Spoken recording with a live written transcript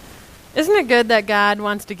Isn't it good that God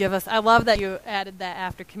wants to give us? I love that you added that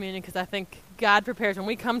after communion, because I think God prepares when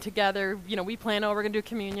we come together. We plan, we're going to do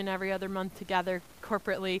communion every other month together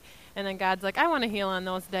corporately, and then God's like, I want to heal on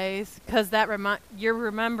those days, because you're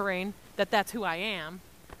remembering that that's who I am.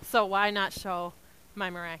 So why not show my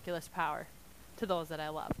miraculous power to those that I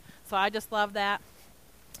love? So I just love that.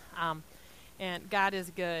 And God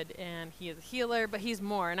is good, and he is a healer, but he's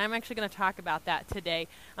more. And I'm actually going to talk about that today.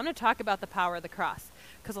 I'm going to talk about the power of the cross,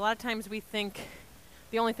 because a lot of times we think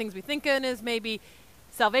the only things we think in is maybe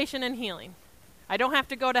salvation and healing. I don't have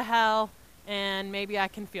to go to hell, and maybe I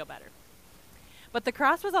can feel better. But the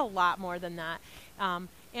cross was a lot more than that.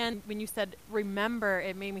 And when you said remember,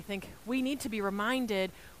 it made me think we need to be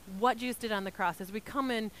reminded what Jesus did on the cross. As we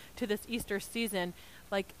come into this Easter season,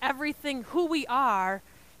 like everything, who we are,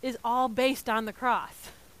 is all based on the cross.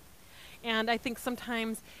 And I think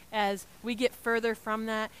sometimes as we get further from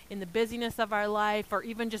that in the busyness of our life, or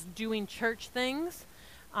even just doing church things,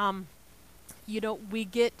 we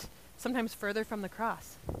get sometimes further from the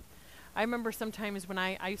cross. I remember sometimes when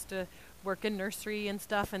I used to work in nursery and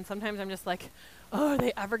stuff, and sometimes I'm just like, oh, are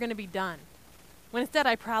they ever going to be done? When instead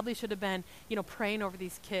I probably should have been, praying over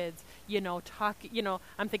these kids,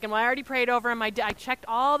 I'm thinking, well, I already prayed over them. I checked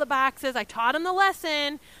all the boxes. I taught them the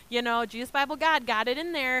lesson, Jesus, Bible, God, got it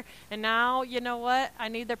in there. And now, you know what? I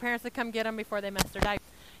need their parents to come get them before they mess their diaper.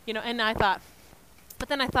 And I thought,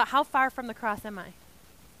 how far from the cross am I?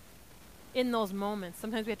 In those moments,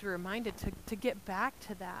 sometimes we have to be reminded to get back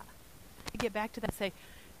to that. To get back to that, say,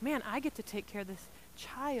 man, I get to take care of this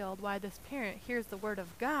child while this parent hears the word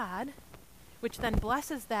of God, which then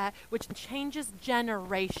blesses that, which changes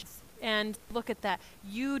generations. And look at that.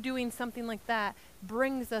 You doing something like that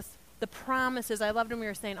brings us the promises. I loved when we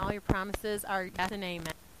were saying all your promises are yes and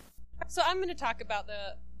amen. So I'm going to talk about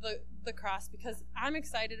the cross, because I'm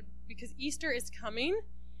excited, because Easter is coming.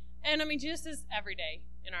 And Jesus is every day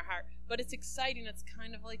in our heart. But it's exciting. It's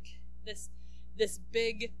kind of like this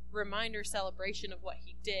big reminder celebration of what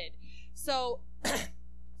he did. So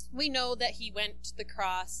we know that he went to the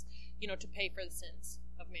cross, to pay for the sins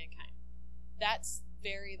of mankind. That's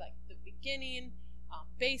very the beginning,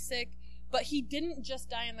 basic. But he didn't just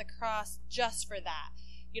die on the cross just for that.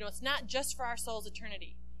 It's not just for our soul's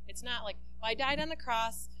eternity. It's not like, well, I died on the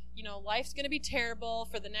cross, life's going to be terrible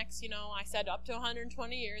for the next, I said up to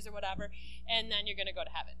 120 years or whatever, and then you're going to go to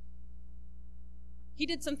heaven. He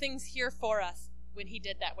did some things here for us when he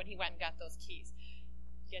did that, when he went and got those keys.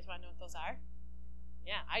 You guys want to know what those are?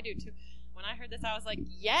 Yeah, I do too. When I heard this, I was like,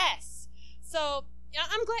 yes. So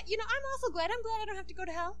I'm glad, I'm also glad. I'm glad I don't have to go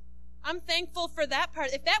to hell. I'm thankful for that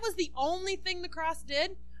part. If that was the only thing the cross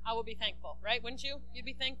did, I would be thankful, right? Wouldn't you? You'd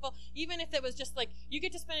be thankful. Even if it was just like, you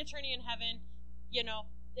get to spend eternity in heaven,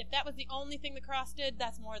 if that was the only thing the cross did,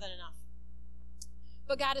 that's more than enough.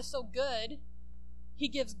 But God is so good. He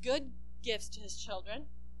gives good gifts to his children.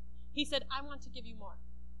 He said, I want to give you more.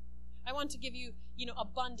 I want to give you,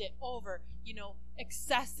 abundant, over,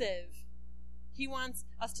 excessive. He wants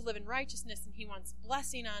us to live in righteousness, and he wants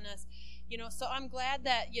blessing on us. So I'm glad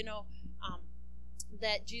that,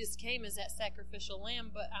 that Jesus came as that sacrificial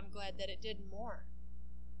lamb, but I'm glad that it did more.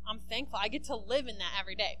 I'm thankful. I get to live in that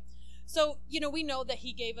every day. So, we know that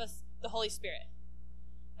he gave us the Holy Spirit.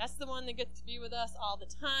 That's the one that gets to be with us all the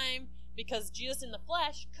time, because Jesus in the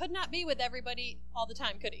flesh could not be with everybody all the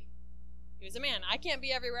time, could he? He was a man. I can't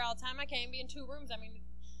be everywhere all the time. I can't be in two rooms, at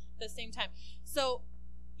the same time. So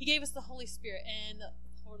he gave us the Holy Spirit, and the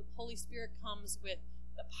Holy Spirit comes with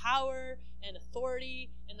the power and authority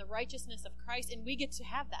and the righteousness of Christ, and we get to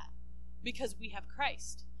have that because we have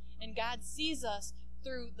Christ, and God sees us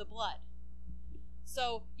through the blood.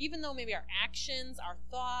 So even though maybe our actions, our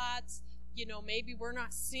thoughts, maybe we're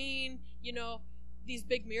not seeing, these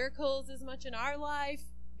big miracles as much in our life,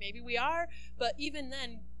 maybe we are, but even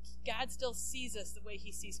then, God still sees us the way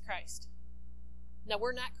he sees Christ. Now,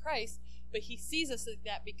 we're not Christ, but he sees us like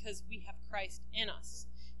that because we have Christ in us.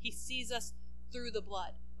 He sees us through the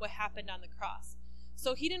blood, what happened on the cross.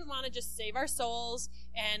 So he didn't want to just save our souls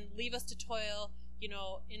and leave us to toil,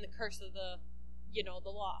 in the curse of the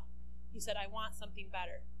law. He said, I want something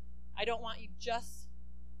better. I don't want you just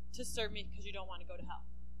to serve me because you don't want to go to hell.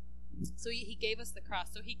 So he gave us the cross.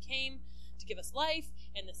 So he came to give us life,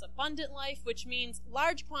 and this abundant life, which means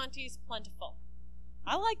large quantities, plentiful.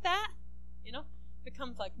 I like that. If it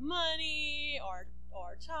comes like money or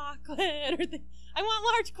chocolate or things. I want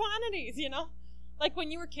large quantities, Like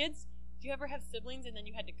when you were kids, do you ever have siblings and then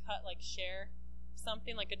you had to share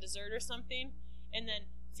something like a dessert or something? And then,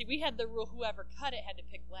 see, we had the rule, whoever cut it had to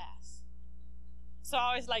pick last. So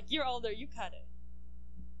I was like, you're older, you cut it.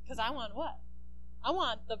 Because I want what? I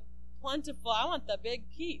want the plentiful, I want the big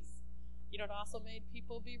piece. it also made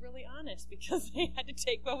people be really honest because they had to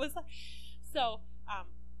take what was. So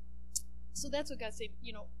that's what God's saying.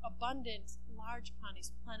 Abundant, large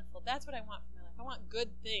quantities, plentiful. That's what I want for my life. I want good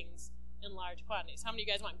things in large quantities. How many of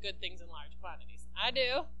you guys want good things in large quantities? I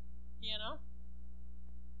do.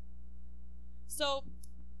 So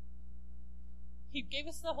he gave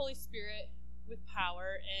us the Holy Spirit with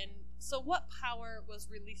power. And so what power was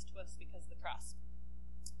released to us because of the cross?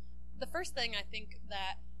 The first thing I think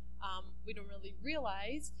that we don't really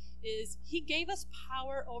realize is he gave us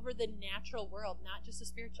power over the natural world, not just the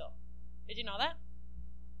spiritual. Did you know that?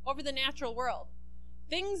 Over the natural world.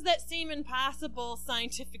 Things that seem impossible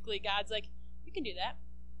scientifically, God's like, you can do that.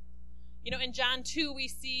 In John 2, we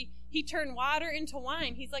see he turned water into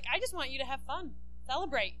wine. He's like, I just want you to have fun.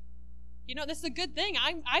 Celebrate. This is a good thing.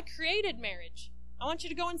 I created marriage. I want you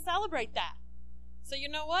to go and celebrate that. So you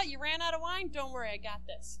know what? You ran out of wine? Don't worry, I got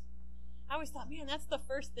this. I always thought, man, that's the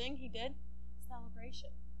first thing he did.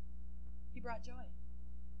 Celebration. He brought joy.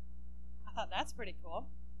 I thought that's pretty cool.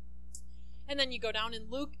 And then you go down in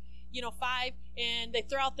Luke, 5, and they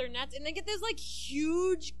throw out their nets, and they get this,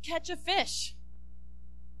 huge catch of fish.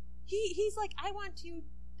 He's like, I want to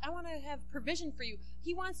have provision for you.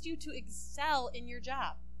 He wants you to excel in your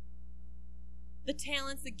job. The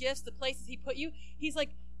talents, the gifts, the places he put you. He's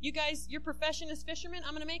like, you guys, your profession is fishermen.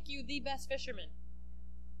 I'm going to make you the best fisherman.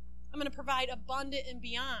 I'm going to provide abundant and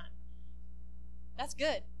beyond. That's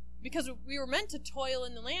good. Because we were meant to toil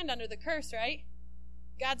in the land under the curse, right?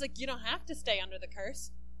 God's like, you don't have to stay under the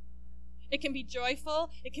curse. It can be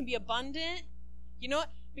joyful. It can be abundant. You know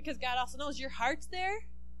what? Because God also knows your heart's there,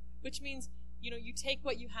 which means, you take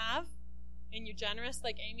what you have and you're generous,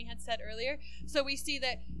 like Amy had said earlier. So we see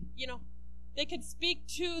that, they could speak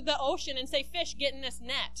to the ocean and say, fish, get in this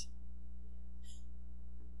net.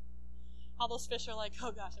 All those fish are like,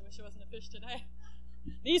 oh gosh, I wish it wasn't a fish today.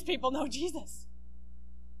 These people know Jesus.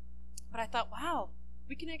 But I thought, wow,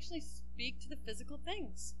 we can actually speak to the physical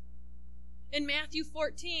things. In Matthew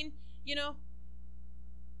 14,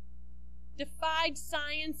 defied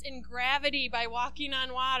science and gravity by walking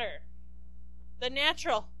on water. The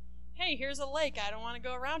natural. Hey, here's a lake. I don't want to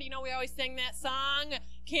go around. We always sing that song,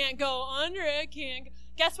 can't go under it.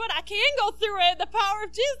 Guess what? I can go through it. The power of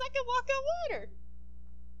Jesus, I can walk on water.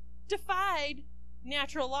 Defied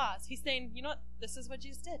natural laws. He's saying, you know what? This is what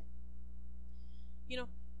Jesus did.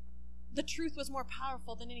 The truth was more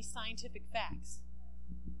powerful than any scientific facts.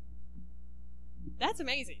 That's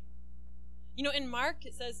amazing. In Mark,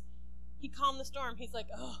 it says he calmed the storm. He's like,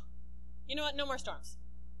 oh, you know what? No more storms.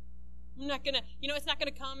 I'm not going to, it's not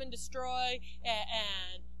going to come and destroy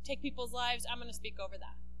and take people's lives. I'm going to speak over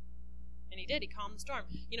that. And he did. He calmed the storm.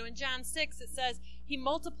 In John 6, it says he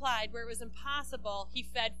multiplied where it was impossible. He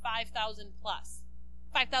fed 5,000 plus.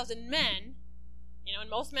 5,000 men, and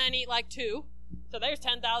most men eat like 2. So there's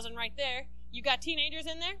 10,000 right there. You got teenagers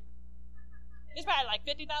in there? There's probably like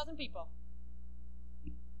 50,000 people.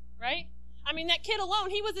 Right? I mean, that kid alone,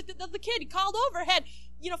 he was the kid. He called over, had,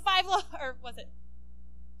 5 loaves, or was it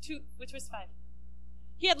 2? Which was 5?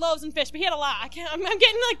 He had loaves and fish, but he had a lot. I'm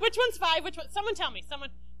getting which one's 5? Which one? Someone tell me.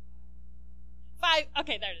 5.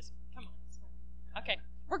 Okay, there it is. Come on. Okay.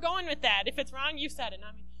 We're going with that. If it's wrong, you said it,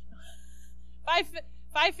 not me.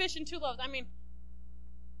 5 fish and 2 loaves. I mean,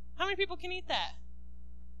 how many people can eat that?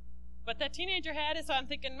 But that teenager had it, so I'm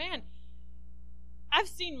thinking, man, I've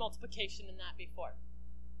seen multiplication in that before.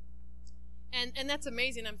 And that's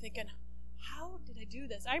amazing. I'm thinking, how did I do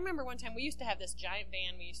this? I remember one time we used to have this giant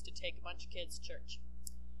van. We used to take a bunch of kids to church.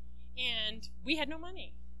 And we had no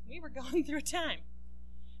money. We were going through a time.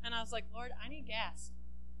 And I was like, Lord, I need gas.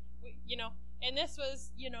 And this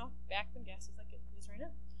was, back when gas was like it is right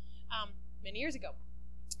now, many years ago.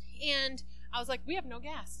 And I was like, we have no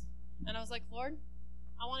gas. And I was like, Lord,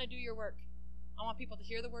 I want to do your work. I want people to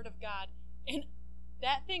hear the word of God. And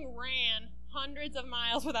that thing ran hundreds of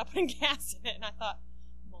miles without putting gas in it. And I thought,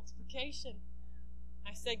 multiplication.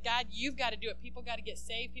 I said, God, you've got to do it. People got to get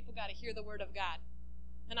saved. People got to hear the word of God.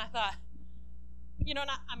 And I thought,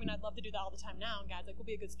 I'd love to do that all the time now. And God's like, we'll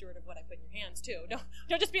be a good steward of what I put in your hands too.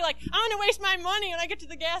 Don't just be like, I'm going to waste my money when I get to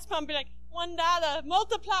the gas pump. Be like, $1,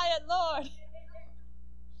 multiply it, Lord.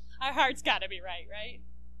 Our heart's got to be right?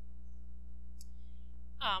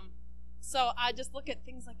 So I just look at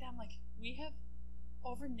things like that. I'm like, we have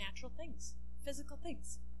overnatural things, physical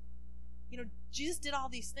things. Jesus did all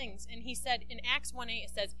these things. And he said in Acts 1:8,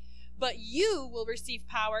 it says, but you will receive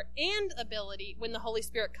power and ability when the Holy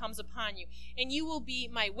Spirit comes upon you. And you will be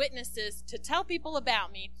my witnesses to tell people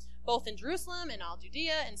about me, both in Jerusalem and all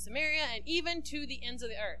Judea and Samaria and even to the ends of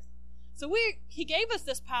the earth. So he gave us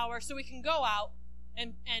this power so we can go out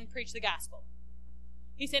and preach the gospel.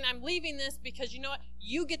 He's saying, I'm leaving this because you know what?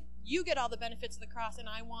 You get all the benefits of the cross, and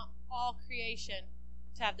I want all creation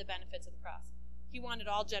to have the benefits of the cross. He wanted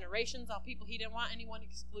all generations, all people. He didn't want anyone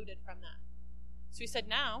excluded from that. So he said,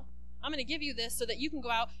 now, I'm going to give you this so that you can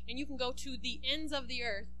go out and you can go to the ends of the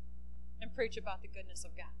earth and preach about the goodness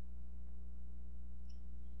of God.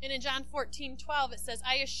 And in John 14:12, it says,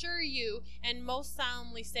 I assure you and most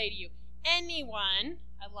solemnly say to you, anyone,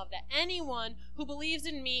 I love that, anyone who believes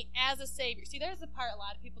in me as a Savior. See, there's the part a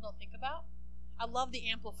lot of people don't think about. I love the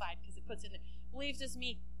Amplified because it puts in there, believes in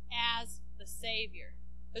me as the Savior.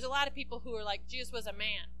 There's a lot of people who are like, Jesus was a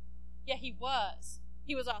man. Yeah, he was.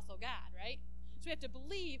 He was also God, right? So we have to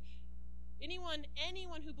believe anyone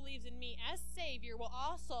who believes in me as Savior will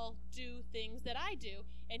also do things that I do,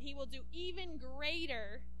 and he will do even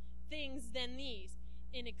greater things than these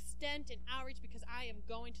in extent and outreach because I am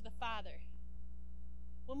going to the Father.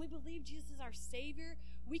 When we believe Jesus is our Savior,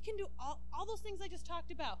 we can do all those things I just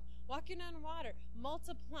talked about. Walking on water,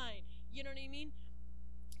 multiplying, you know what I mean?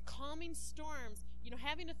 Calming storms,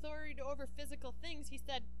 having authority over physical things. He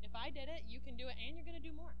said, if I did it, you can do it, and you're going to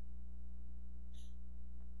do more.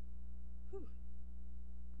 Whew.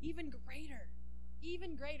 Even greater.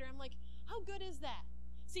 I'm like, how good is that?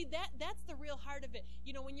 See, that's the real heart of it.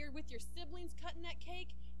 When you're with your siblings cutting that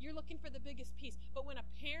cake, you're looking for the biggest piece. But when a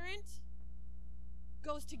parent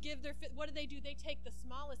goes to give what do? They take the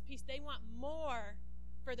smallest piece. They want more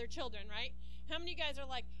for their children, right? How many of you guys are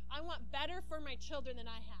like, I want better for my children than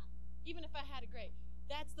I have, even if I had a great?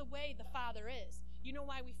 That's the way the Father is. You know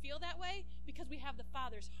why we feel that way? Because we have the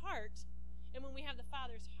Father's heart. And when we have the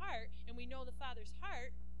Father's heart and we know the Father's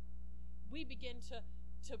heart, we begin to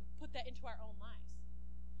put that into our own lives.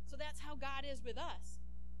 So that's how God is with us.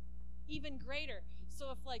 Even greater.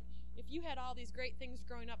 So if you had all these great things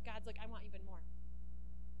growing up, God's like, I want even more.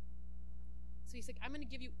 So he's like, I'm going to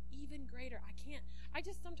give you even greater. I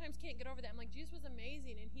just sometimes can't get over that. I'm like, Jesus was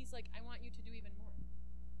amazing. And he's like, I want you to do even more.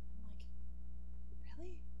 I'm like,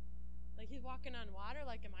 really? Like he's walking on water.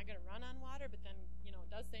 Like, am I going to run on water? But then, it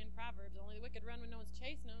does say in Proverbs, only the wicked run when no one's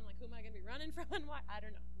chasing them. Like, who am I going to be running from on water? I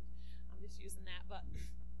don't know. I'm just using that. But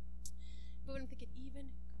when I'm thinking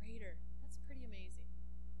even greater, that's pretty amazing.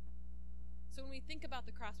 So when we think about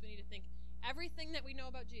the cross, we need to think everything that we know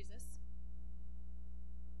about Jesus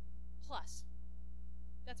plus.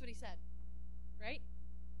 That's what he said, right?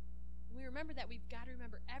 When we remember that, we've got to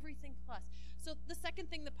remember everything plus. So the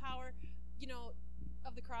second thing the power,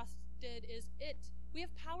 of the cross did is we have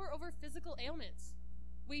power over physical ailments.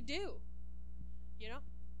 We do.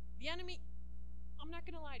 The enemy, I'm not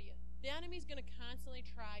going to lie to you. The enemy's going to constantly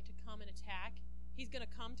try to come and attack. He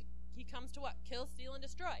comes to what? Kill, steal, and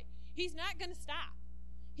destroy. He's not going to stop.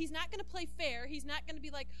 He's not going to play fair. He's not going to be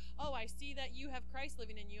like, oh, I see that you have Christ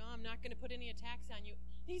living in you. I'm not going to put any attacks on you.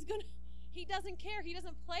 He doesn't care. He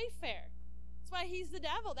doesn't play fair. That's why he's the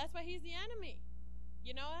devil. That's why he's the enemy.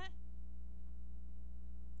 You know what?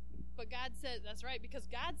 But God says, that's right, because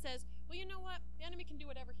God says, well, you know what? The enemy can do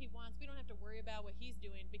whatever he wants. We don't have to worry about what he's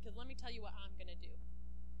doing because let me tell you what I'm going to do.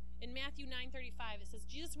 In Matthew 9:35, it says,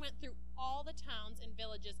 Jesus went through all the towns and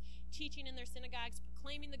villages, teaching in their synagogues,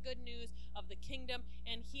 proclaiming the good news of the kingdom,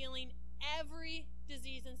 and healing every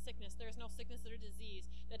disease and sickness. There is no sickness or disease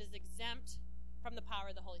that is exempt from the power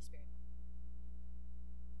of the Holy Spirit.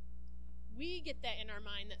 We get that in our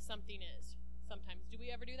mind that something is. Sometimes. Do we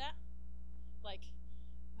ever do that? Like,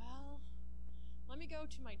 well, let me go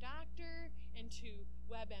to my doctor and to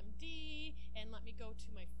WebMD and let me go to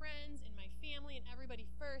my friends and my family and everybody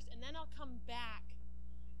first, and then I'll come back,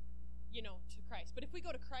 to Christ. But if we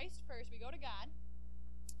go to Christ first, we go to God,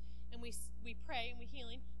 and we pray and we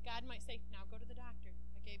healing, God might say, now go to the doctor.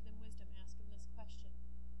 I gave them wisdom. Ask them this question.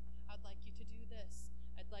 I'd like you to do this.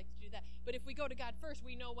 I'd like to do that. But if we go to God first,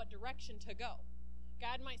 we know what direction to go.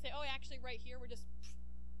 God might say, oh, actually right here, we're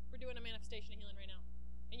doing a manifestation of healing right now.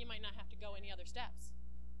 And you might not have to go any other steps.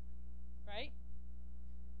 Right?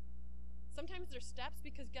 Sometimes there's steps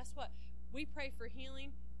because guess what? We pray for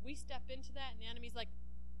healing. We step into that and the enemy's like,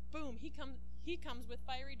 boom, he comes with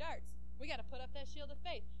fiery darts. We got to put up that shield of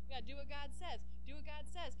faith. We got to do what God says. Do what God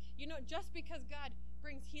says. Just because God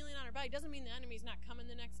brings healing on our body doesn't mean the enemy's not coming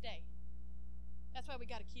the next day. That's why we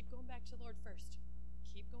got to keep going back to the Lord first.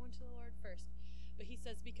 Keep going to the Lord first. But he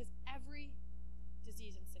says, because every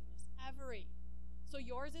disease and sickness, every. So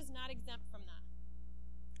yours is not exempt from that.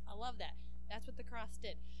 I love that. That's what the cross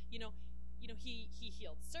did. He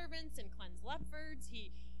healed servants and cleansed lepers.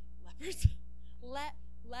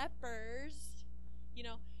 Lepers.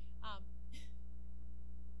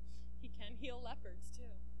 He can heal leopards too.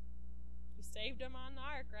 He saved them on the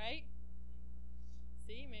ark, right?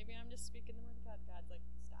 See, maybe I'm just speaking the word of God. God's like,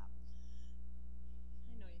 stop.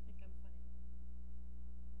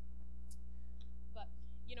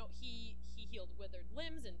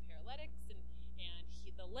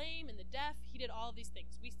 lame and the deaf. He did all of these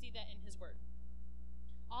things. We see that in his word.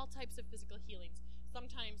 All types of physical healings.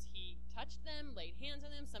 Sometimes he touched them, laid hands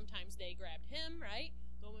on them. Sometimes they grabbed him, right?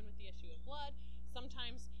 The woman with the issue of blood.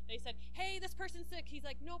 Sometimes they said, hey, this person's sick. He's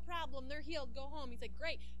like, no problem. They're healed. Go home. He's like,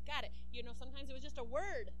 great. Got it. Sometimes it was just a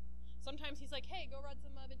word. Sometimes he's like, hey, go rub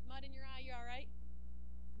some mud in your eye. You all right?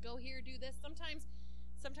 Go here, do this. Sometimes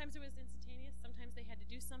it was instantaneous. Sometimes they had to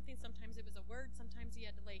do something. Sometimes it was a word. Sometimes you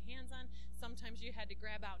had to lay hands on. Sometimes you had to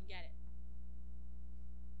grab out and get it.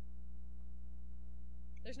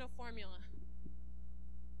 There's no formula.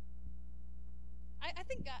 I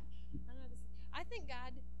think God. I think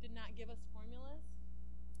God did not give us formulas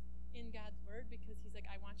in God's word because He's like,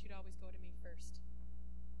 I want you to always go to me first.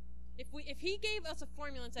 If He gave us a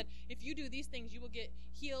formula and said, if you do these things, you will get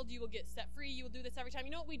healed, you will get set free, you will do this every time.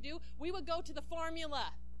 You know what we do? We would go to the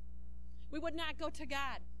formula. We would not go to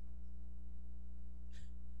God.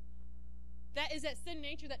 That is that sin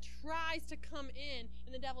nature that tries to come in,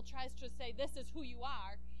 and the devil tries to say, this is who you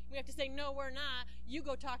are. We have to say, no, we're not. You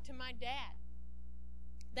go talk to my dad.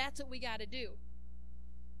 That's what we got to do.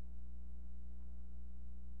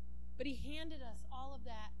 But He handed us all of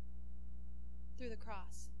that through the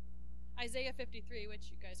cross. Isaiah 53, which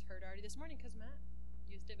you guys heard already this morning because Matt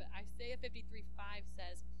used it, but Isaiah 53:5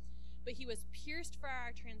 says, but He was pierced for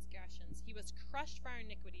our transgressions. He was crushed for our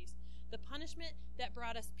iniquities. The punishment that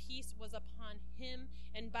brought us peace was upon Him,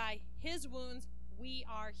 and by His wounds we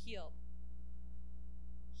are healed.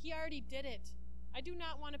 He already did it. I do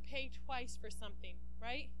not want to pay twice for something,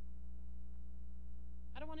 right?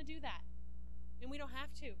 I don't want to do that. And we don't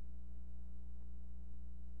have to.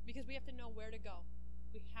 Because we have to know where to go.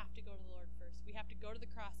 We have to go to the Lord first. We have to go to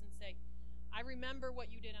the cross and say, I remember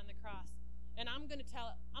what you did on the cross. And I'm going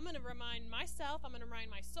to remind myself, I'm going to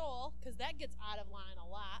remind my soul, because that gets out of line a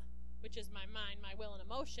lot, which is my mind, my will, and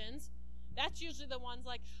emotions. That's usually the ones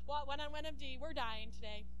like, well, when on WebMD, we're dying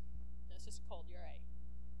today. It's just cold, you're right.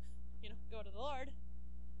 Go to the Lord.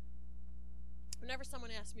 Whenever someone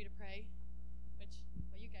asks me to pray, which,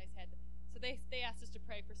 well, you guys had, so they asked us to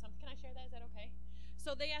pray for something. Can I share that? Is that okay?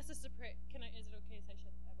 So they asked us to pray. Is it okay if I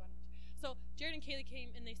should? So Jared and Kaylee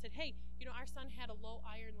came and they said, hey, our son had a low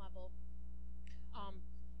iron level,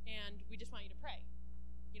 and we just want you to pray.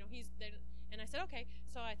 And I said, okay.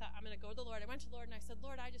 So I thought, I'm going to go to the Lord. I went to the Lord and I said,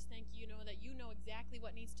 Lord, I just thank you, that you know exactly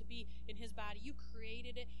what needs to be in his body. You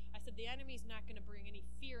created it. I said, the enemy's not going to bring any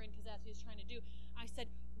fear in because that's what he's trying to do. I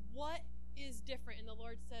said, what is different? And the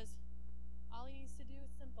Lord says, all he needs to do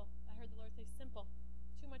is simple. I heard the Lord say simple.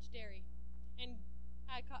 Too much dairy. And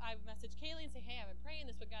I messaged Kaylee and say, hey, I've been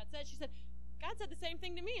praying. This is what God said. She said, God said the same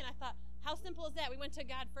thing to me. And I thought, how simple is that? We went to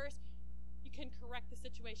God first. You can correct the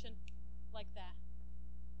situation like that.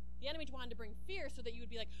 The enemy wanted to bring fear so that you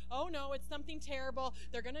would be like, oh no, it's something terrible.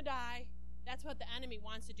 They're going to die. That's what the enemy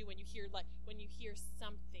wants to do when you hear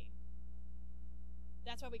something.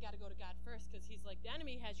 That's why we got to go to God first, because he's like, the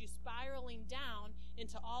enemy has you spiraling down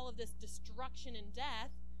into all of this destruction and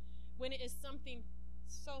death when it is something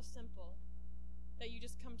so simple that you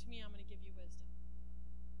just come to me, I'm going to give you wisdom.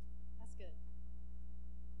 That's good.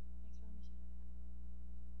 Thanks for letting me share.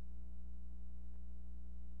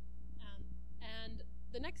 And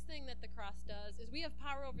the next thing that the cross does is we have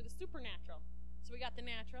power over the supernatural. So we got the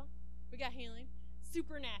natural, we got healing,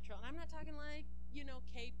 supernatural. And I'm not talking like,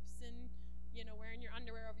 capes and, wearing your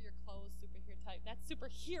underwear over your clothes, superhero type. That's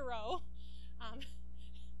superhero.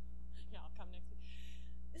 Yeah, I'll come next week.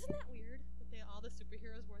 Isn't that weird that all the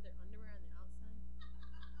superheroes wore their underwear on the outside?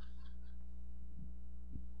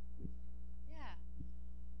 Yeah.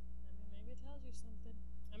 Maybe it tells you something.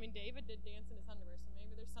 David did dance in his underwear, so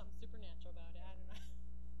maybe there's something supernatural about it. I don't know.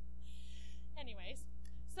 Anyways,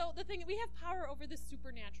 so the thing, we have power over the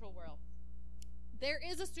supernatural world. There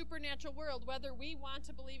is a supernatural world, whether we want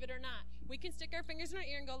to believe it or not. We can stick our fingers in our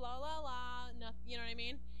ear and go, la, la, la, no, you know what I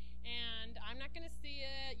mean? And I'm not going to see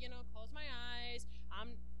it, close my eyes.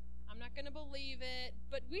 I'm not going to believe it.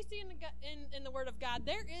 But we see in the Word of God,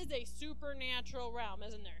 there is a supernatural realm,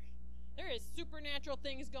 isn't there? There is supernatural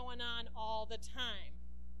things going on all the time.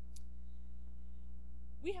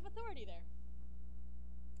 We have authority there.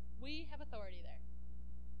 We have authority there.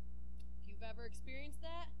 If you've ever experienced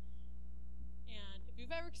that, and if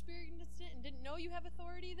you've ever experienced it and didn't know you have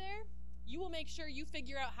authority there, you will make sure you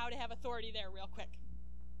figure out how to have authority there real quick.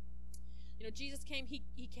 Jesus came,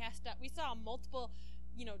 he cast out, we saw multiple,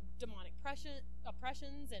 demonic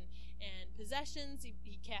oppressions and possessions.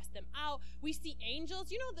 He cast them out. We see angels.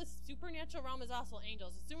 The supernatural realm is also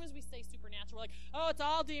angels. As soon as we say supernatural, we're like, oh, it's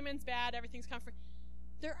all demons, bad, everything's comfort.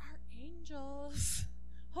 There are angels.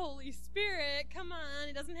 Holy Spirit, come on.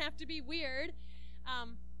 It doesn't have to be weird.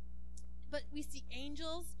 But we see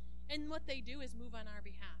angels, and what they do is move on our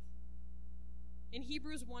behalf. In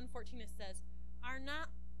Hebrews 1:14 it says, "Are not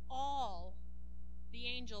all the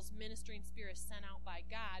angels ministering spirits sent out by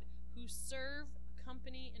God who serve,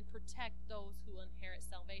 accompany, and protect those who inherit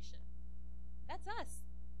salvation?" That's us.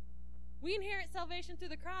 We inherit salvation through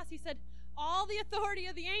the cross. He said, all the authority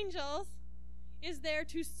of the angels is there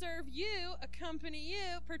to serve you, accompany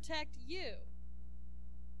you, protect you.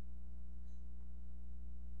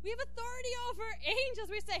 We have authority over angels.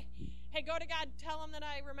 We say, hey, go to God, tell him that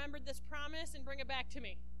I remembered this promise and bring it back to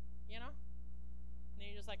me. You know? And the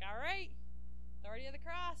angel's like, all right, authority of the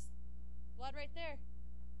cross. Blood right there.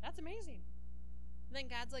 That's amazing. And then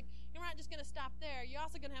God's like, we're not just going to stop there. You're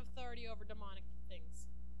also going to have authority over demonic things.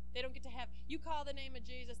 They don't get to have, you call the name of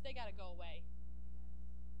Jesus, they got to go away.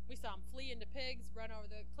 We saw them flee into pigs, run over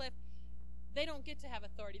the cliff. They don't get to have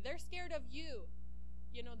authority. They're scared of you.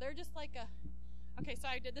 You know, they're just like okay, so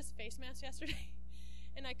I did this face mask yesterday,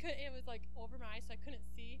 and it was like over my eyes, so I couldn't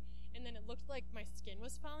see, and then it looked like my skin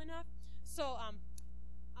was falling off. So,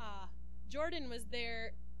 Jordan was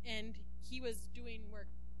there, and he was doing work,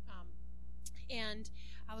 and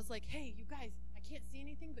I was like, hey, you guys, I can't see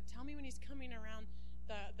anything, but tell me when he's coming around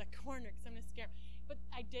the corner, because I'm going to scare him. But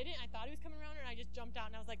I didn't. I thought he was coming around, and I just jumped out,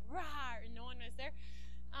 and I was like, rah, and no one was there.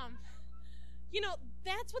 You know,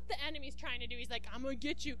 that's what the enemy's trying to do. He's like, I'm going to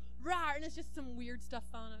get you, rah, and it's just some weird stuff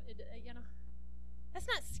on it, you know. That's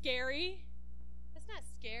not scary. That's not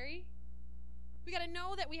scary. We got to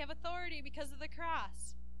know that we have authority because of the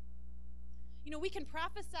cross. You know, we can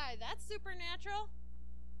prophesy. That's supernatural.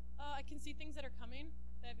 I can see things that are coming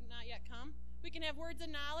that have not yet come. We can have words of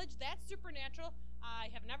knowledge. That's supernatural. I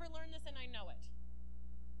have never learned this, and I know it.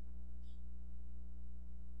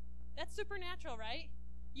 That's supernatural, right?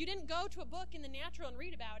 You didn't go to a book in the natural and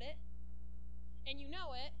read about it, and you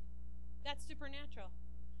know it. That's supernatural.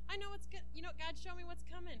 I know it's good. You know, God, show me what's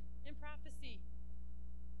coming in prophecy.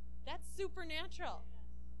 That's supernatural.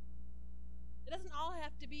 It doesn't all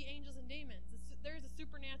have to be angels and demons. There's a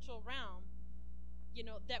supernatural realm, you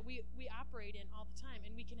know, that we operate in all the time,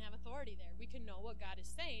 and we can have authority there. We can know what God is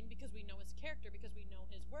saying because we know his character, because we know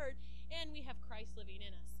his word, and we have Christ living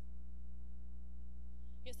in us.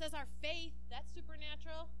 It says our faith, that's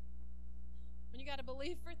supernatural. When you got to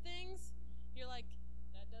believe for things, you're like,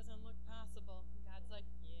 that doesn't look possible. And God's like,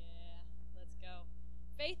 yeah, let's go.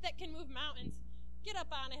 Faith that can move mountains. Get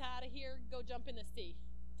up on it out of here, go jump in the sea.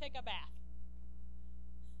 Take a bath.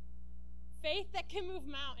 Faith that can move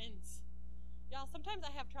mountains. Y'all, sometimes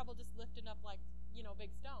I have trouble just lifting up, like, you know,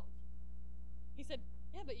 big stones. He said,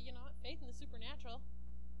 yeah, but you know what? Faith in the supernatural.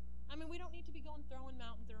 I mean, we don't need to be going throwing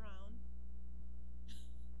mountains around.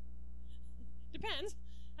 Depends.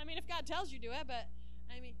 I mean, if God tells you to do it, but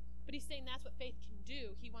he's saying that's what faith can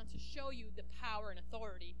do. He wants to show you the power and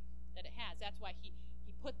authority that it has. That's why he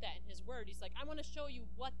put that in his word. He's like, I want to show you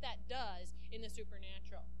what that does in the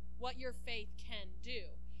supernatural, what your faith can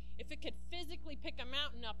do. If it could physically pick a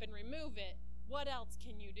mountain up and remove it, what else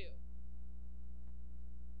can you do?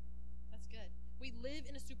 That's good. We live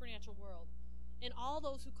in a supernatural world, and all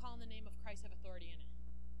those who call in the name of Christ have authority in it.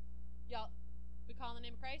 Y'all, we call in the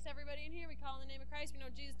name of Christ, everybody in here, we call in the name of Christ. We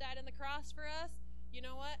know Jesus died on the cross for us. You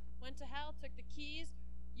know what? Went to hell, took the keys,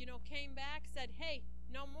 you know, came back, said, hey,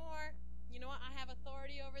 no more. You know what? I have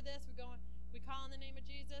authority over this. We call in the name of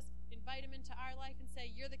Jesus, invite him into our life and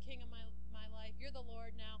say, you're the king of my life. You're the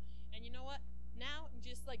Lord now. And you know what? Now,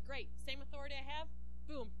 just like, great, same authority I have,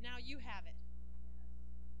 boom, now you have it.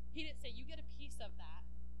 He didn't say, you get a piece of that.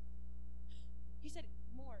 He said,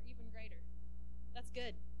 more, even greater. That's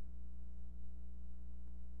good.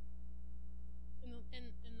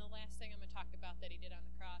 And the last thing I'm going to talk about that he did on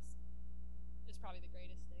the cross is probably the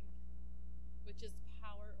greatest thing, which is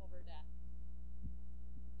power over death.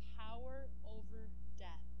 Power over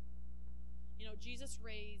death. You know, Jesus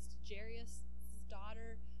raised Jairus'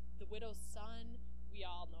 daughter, the widow's son. We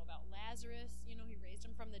all know about Lazarus. You know, he raised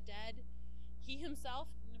him from the dead. He himself,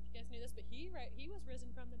 I don't know if you guys knew this, but he was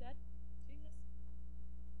risen from the dead. Jesus.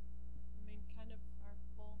 I mean, kind of our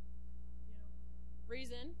full, you know,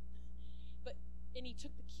 reason. And he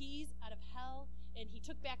took the keys out of hell, and he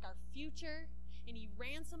took back our future, and he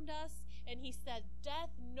ransomed us, and he said,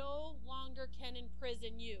 death no longer can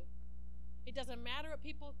imprison you. It doesn't matter what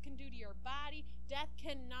people can do to your body. Death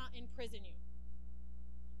cannot imprison you.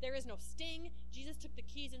 There is no sting. Jesus took the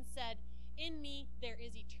keys and said, in me there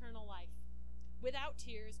is eternal life, without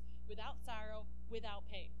tears, without sorrow, without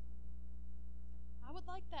pain. I would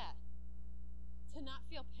like that. To not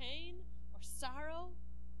feel pain or sorrow.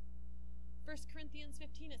 1 Corinthians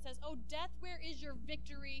 15, it says, oh, death, where is your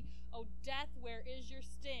victory? Oh, death, where is your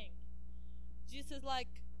sting? Jesus is like,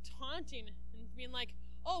 taunting and being like,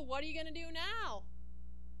 oh, what are you going to do now?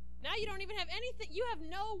 Now you don't even have anything. You have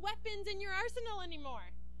no weapons in your arsenal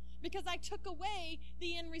anymore because I took away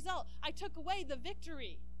the end result. I took away the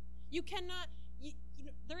victory. You cannot,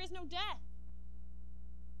 there is no death.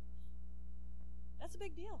 That's a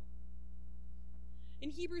big deal.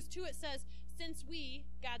 In Hebrews 2 it says, since we,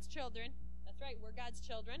 God's children, that's right, we're God's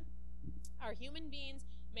children, are human beings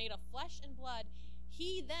made of flesh and blood,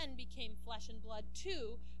 he then became flesh and blood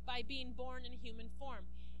too by being born in human form.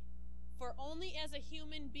 For only as a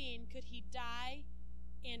human being could he die,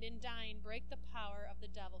 and in dying break the power of the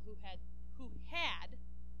devil who had,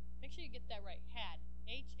 make sure you get that right, had,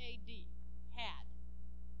 H-A-D, had.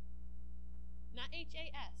 Not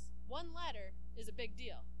H-A-S. One letter is a big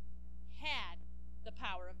deal. Had the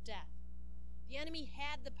power of death. The enemy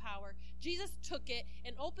had the power. Jesus took it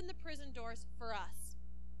and opened the prison doors for us.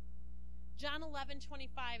 John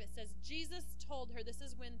 11:25, it says, Jesus told her, this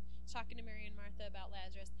is when talking to Mary and Martha about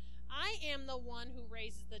Lazarus, I am the one who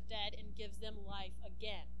raises the dead and gives them life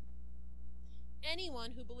again.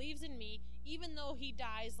 Anyone who believes in me, even though he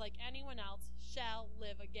dies like anyone else, shall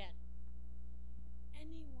live again.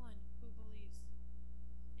 Anyone who believes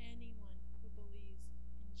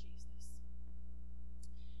in Jesus.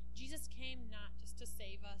 Jesus came not just to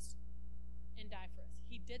save us and die for us.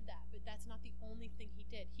 He did that, but that's not the only thing he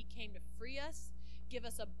did. He came to free us, give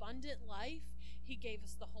us abundant life. He gave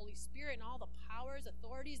us the Holy Spirit and all the powers,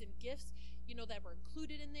 authorities, and gifts, that were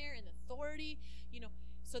included in there, and authority,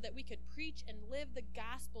 so that we could preach and live the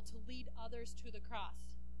gospel to lead others to the cross.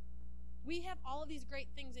 We have all of these great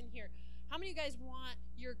things in here. How many of you guys want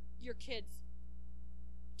your kids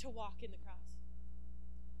to walk in the cross?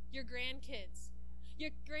 Your grandkids,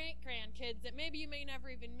 your great-grandkids that maybe you may never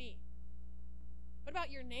even meet. What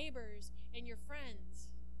about your neighbors and your friends?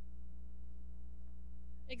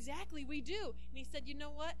 Exactly, we do. And he said, you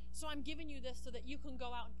know what? So I'm giving you this so that you can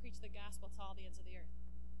go out and preach the gospel to all the ends of the earth.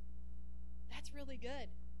 That's really good.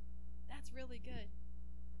 That's really good.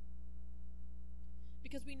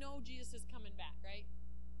 Because we know Jesus is coming back, right?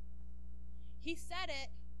 He said it.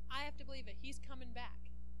 I have to believe it. He's coming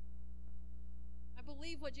back. I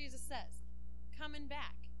believe what Jesus says. Coming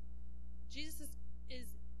back. Jesus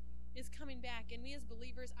is coming back, and we as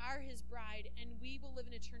believers are his bride, and we will live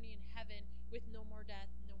in eternity in heaven with no more death,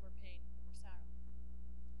 no more pain, no more sorrow.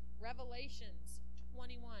 Revelations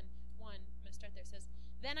 21:1, I'm going to start there. It says,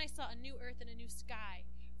 Then I saw a new earth and a new sky,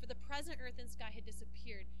 for the present earth and sky had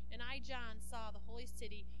disappeared, and I, John, saw the holy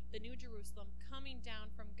city, the new Jerusalem, coming down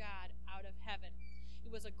from God out of heaven.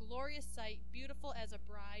 It was a glorious sight, beautiful as a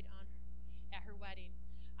bride at her wedding.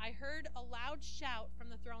 I heard a loud shout from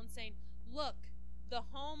the throne saying, Look, the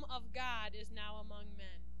home of God is now among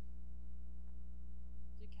men.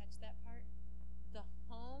 Did you catch that part? The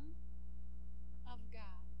home of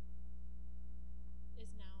God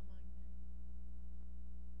is now among men.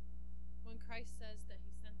 When Christ says that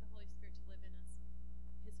he sent the Holy Spirit to live in us,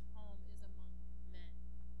 his home is among men,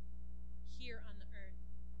 here on the earth.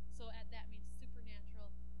 So that means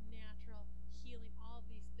supernatural, natural, healing, all of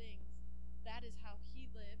these things. That is how he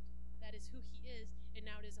lived. That is who he is, and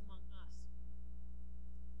now it is among us.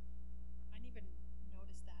 I didn't even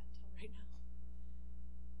notice that until right now.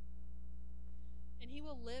 And he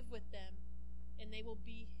will live with them, and they will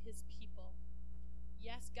be his people.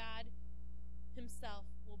 Yes, God himself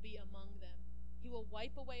will be among them. He will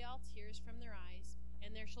wipe away all tears from their eyes,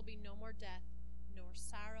 and there shall be no more death, nor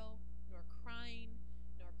sorrow, nor crying,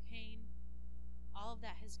 nor pain. All of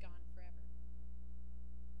that has gone forever.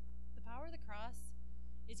 The power of the cross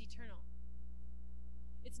is eternal.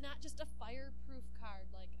 It's not just a fireproof card,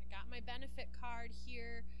 like I got my benefit card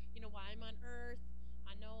here, while I'm on earth.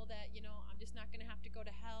 I know that, I'm just not going to have to go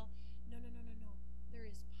to hell. No. There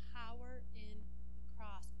is power in the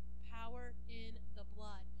cross, power in the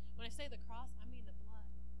blood. When I say the cross, I mean the blood.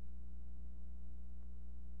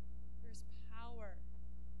 There's power.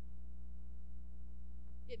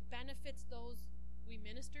 It benefits those we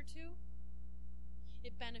minister to.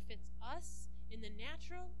 It benefits us in the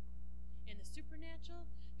natural and the supernatural,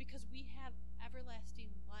 because we have everlasting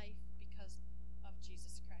life because of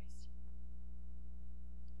Jesus Christ.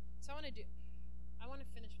 So I want to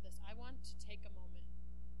finish with this. I want to take a moment,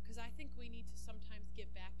 because I think we need to sometimes get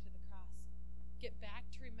back to the cross, get back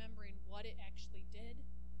to remembering what it actually did,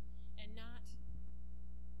 and not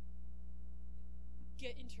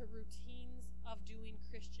get into routines of doing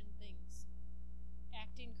Christian things,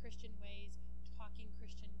 acting Christian ways, talking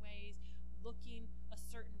Christian ways, looking a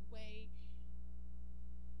certain way.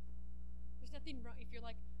 There's nothing wrong if you're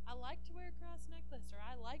like, I like to wear a cross necklace, or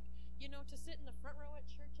I like, to sit in the front row at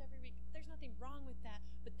church every week. There's nothing wrong with that,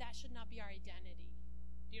 but that should not be our identity.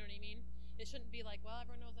 Do you know what I mean? It shouldn't be like, well,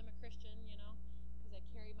 everyone knows I'm a Christian, because I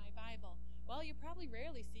carry my Bible. Well, you probably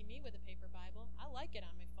rarely see me with a paper Bible. I like it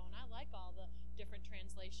on my phone. I like all the different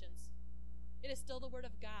translations. It is still the Word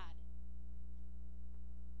of God.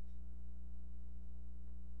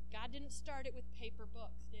 God didn't start it with paper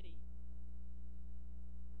books, did he?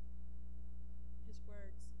 His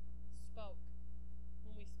words spoke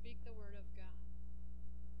when we speak the Word of God.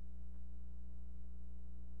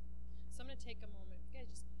 So I'm going to take a moment. You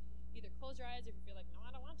guys just either close your eyes if you feel like, no,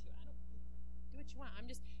 I don't want to. Do what you want. I'm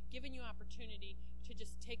just giving you opportunity to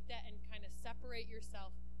just take that and kind of separate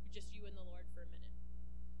yourself, just you and the Lord, for a minute.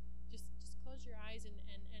 Just close your eyes and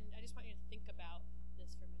I just want you to think about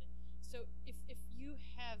this for a minute. So if you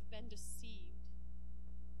have been deceived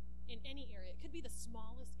in any area, it could be the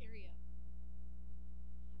smallest area,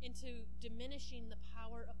 into diminishing the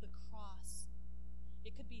power of the cross.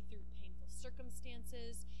 It could be through painful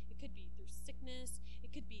circumstances. It could be through sickness.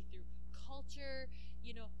 It could be through culture.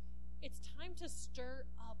 It's time to stir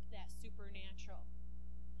up that supernatural.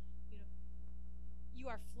 You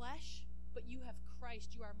are flesh, but you have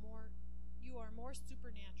Christ. You are more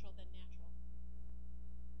supernatural than natural.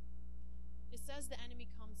 It says the enemy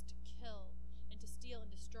comes to kill and to steal and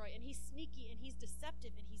destroy, and he's sneaky and he's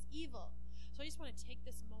deceptive and he's evil. So I just want to take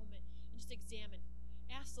this moment and just examine.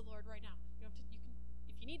 Ask the Lord right now. You can,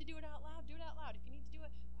 if you need to do it out loud, do it out loud. If you need to do it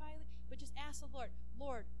quietly, but just ask the Lord,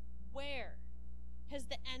 Lord, where has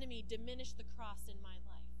the enemy diminished the cross in my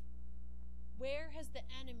life? Where has the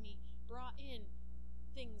enemy brought in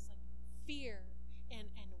things like fear and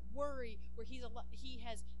worry, where he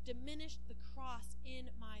has diminished the cross in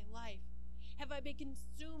my life? Have I been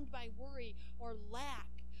consumed by worry or lack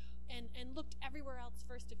and looked everywhere else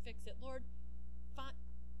first to fix it? Lord,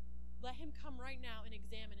 let him come right now and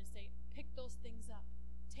examine and say, pick those things up.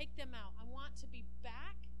 Take them out. I want to be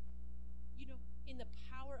back, in the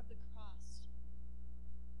power of the cross.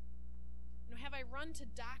 Have I run to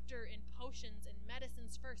doctor and potions and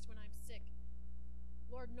medicines first when I'm sick?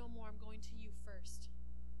 Lord, no more. I'm going to you first.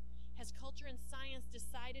 Has culture and science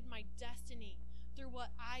decided my destiny through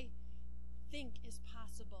what I think is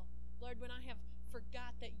possible? Lord, when I have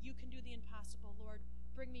forgot that you can do the impossible, Lord,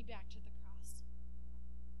 bring me back to the cross.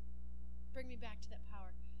 Bring me back to that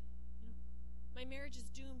power. My marriage is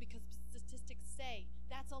doomed because statistics say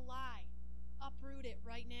that's a lie. Uproot it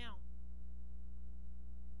right now.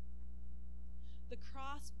 The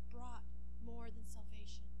cross brought more than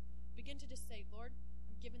salvation. Begin to just say, Lord,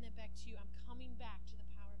 I'm giving that back to you. I'm coming back to the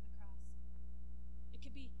power of the cross. It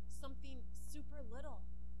could be something super little,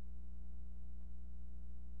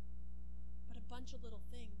 but a bunch of little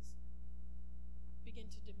things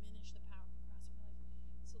begin to diminish the power of the cross in our life.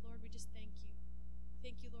 So, Lord, we just thank you.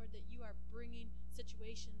 Thank you, Lord, that you are bringing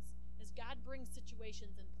situations, as God brings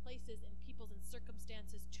situations and places and peoples and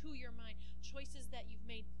circumstances to your mind, choices that you've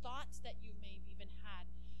made, thoughts that you may have even had,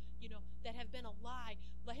 that have been a lie.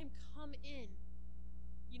 Let him come in,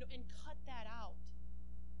 and cut that out.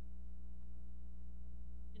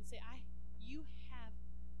 And say, you have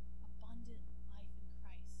abundant life in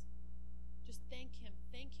Christ. Just thank him.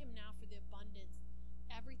 Thank him now for the abundance,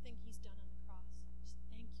 everything he's done on the cross. Just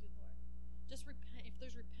thank you, Lord. Just repent. If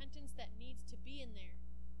there's repentance that needs to be in there,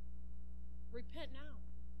 repent now.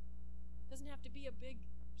 Doesn't have to be a big,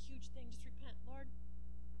 huge thing. Just repent. Lord,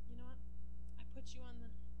 you know what? I put you on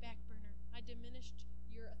the back burner. I diminished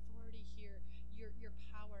your authority here, your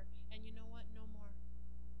power. And you know what? No more.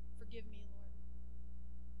 Forgive me, Lord.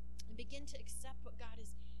 And begin to accept what God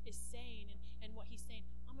is saying and what he's saying.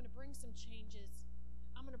 I'm going to bring some changes.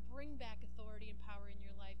 I'm going to bring back authority and power in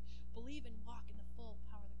your life. Believe and walk in the full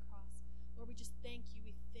power of the cross. Lord, we just thank you.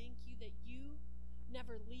 We thank you that you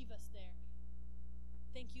never leave us there.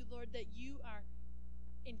 Thank you, Lord, that you are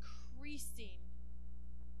increasing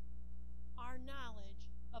our knowledge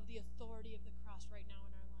of the authority of the cross right now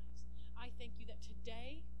in our lives. I thank you that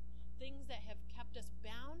today, things that have kept us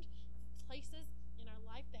bound, places in our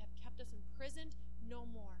life that have kept us imprisoned, no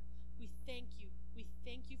more. We thank you. We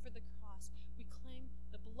thank you for the cross. We claim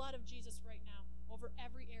the blood of Jesus right now over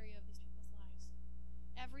every area of these people's lives.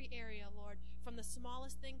 Every area, Lord, from the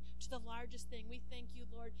smallest thing to the largest thing. We thank you,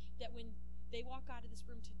 Lord, that when they walk out of this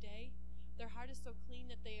room today, their heart is so clean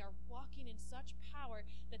that they are walking in such power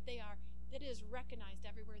that it is recognized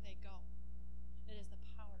everywhere they go. It is the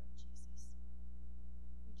power of Jesus.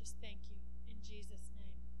 We just thank you in Jesus'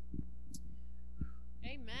 name.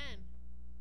 Amen.